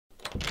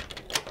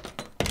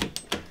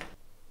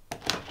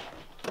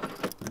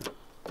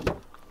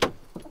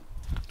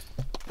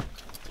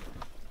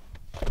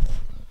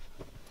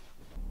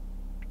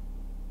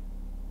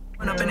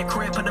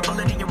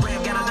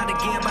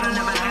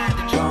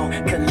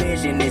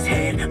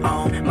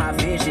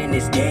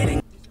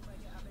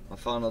My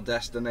final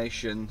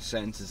destination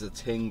senses are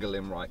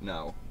tingling right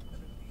now.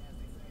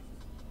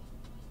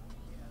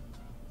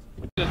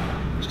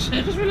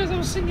 I just realised I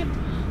was singing.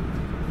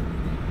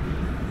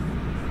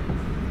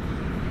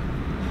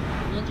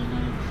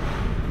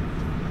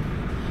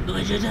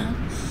 Would you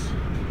dance?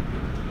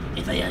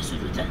 If I asked you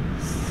to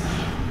dance,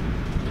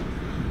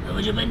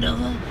 would you bend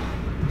over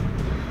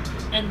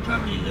and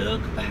probably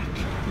look back?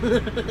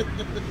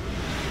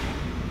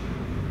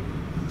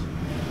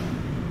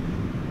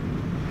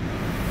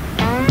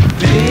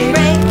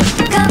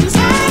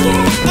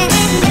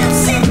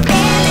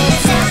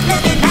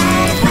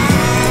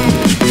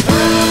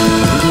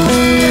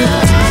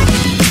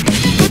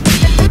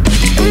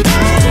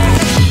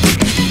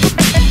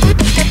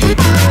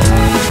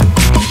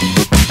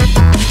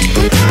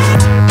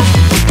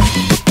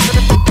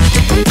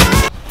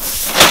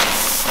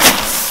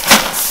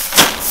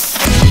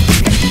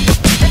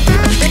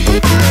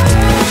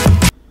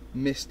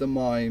 Mr.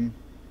 Mime.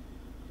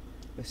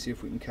 Let's see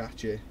if we can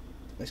catch it.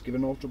 Let's give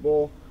an ultra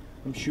ball.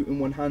 I'm shooting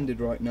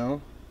one-handed right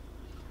now.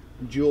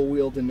 I'm dual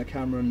wielding the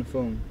camera and the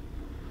phone.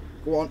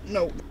 Go on,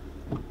 no.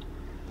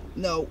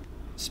 No.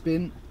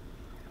 Spin.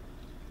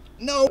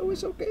 No,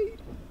 it's okay.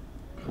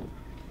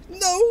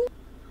 No.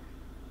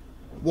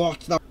 What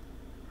the?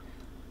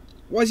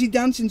 Why is he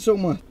dancing so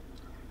much?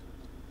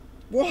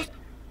 What?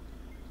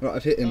 Right,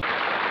 I've hit him.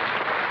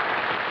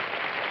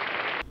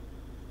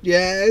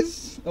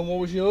 Yes. And what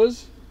was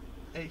yours?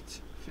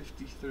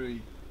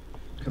 853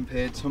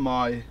 compared to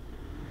my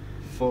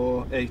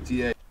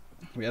 488.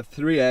 We have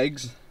 3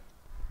 eggs.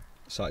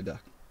 Side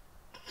duck.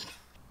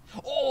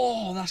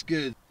 Oh, that's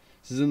good.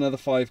 This is another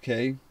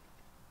 5k.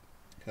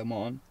 Come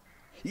on.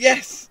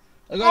 Yes!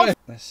 I got it.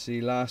 Let's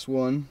see, last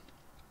one.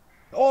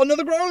 Oh,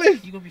 another ground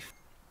lift. You gotta be.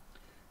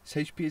 His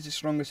HP is his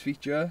strongest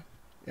feature.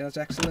 He has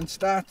excellent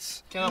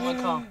stats. Get out my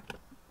car.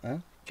 Huh?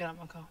 Get out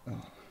my car.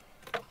 Oh.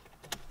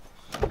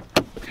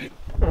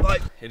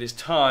 Right. It is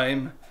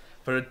time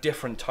for a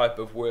different type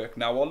of work.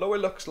 Now, although it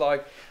looks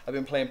like I've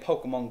been playing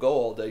Pokemon Go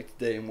all day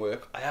today in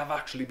work, I have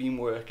actually been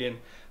working,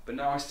 but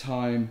now it's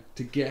time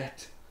to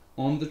get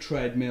on the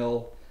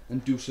treadmill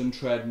and do some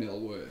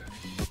treadmill work.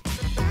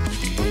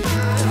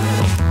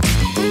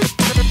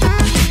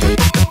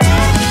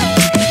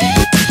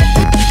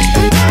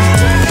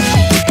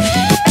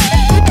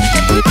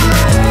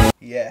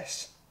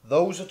 Yes,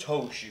 those are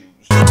toe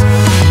shoes.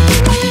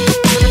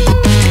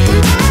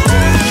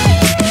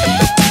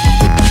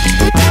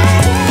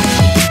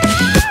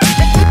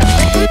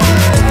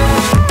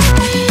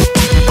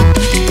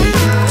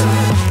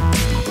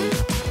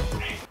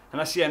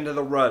 That's the end of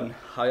the run.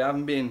 I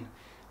haven't been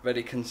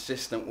very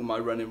consistent with my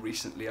running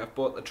recently. I've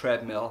bought the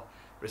treadmill,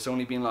 but it's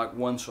only been like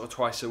once or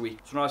twice a week.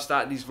 So when I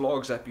start these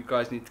vlogs up, you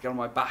guys need to get on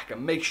my back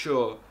and make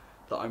sure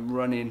that I'm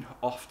running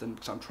often,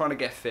 because I'm trying to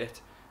get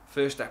fit.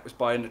 First step was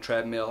buying the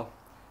treadmill.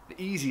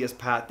 The easiest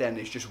part then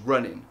is just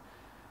running.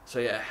 So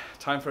yeah,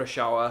 time for a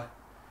shower.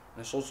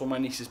 And it's also my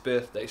niece's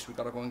birthday, so we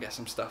gotta go and get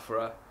some stuff for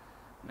her,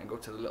 and then go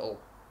to the little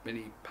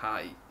mini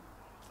party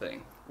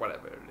thing,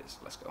 whatever it is.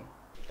 Let's go.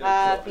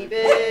 Happy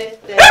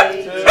birthday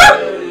to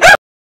you.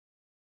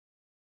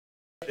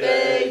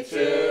 Birthday to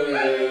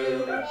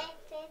you.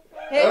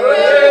 Hip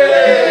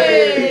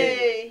hooray!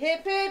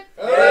 Hip hip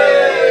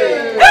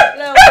hooray!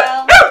 Blow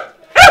well.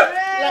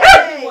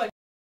 Hooray!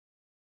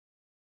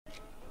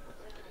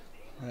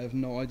 I have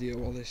no idea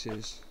what this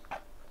is,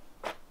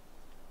 but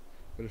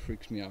it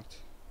freaks me out.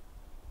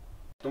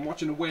 I'm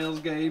watching a Wales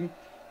game.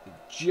 They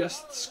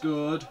just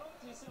scored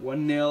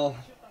 1-0,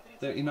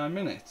 39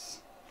 minutes.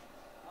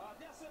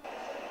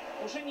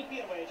 Уже не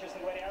первая,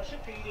 честно говоря,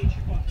 ошибка и речи.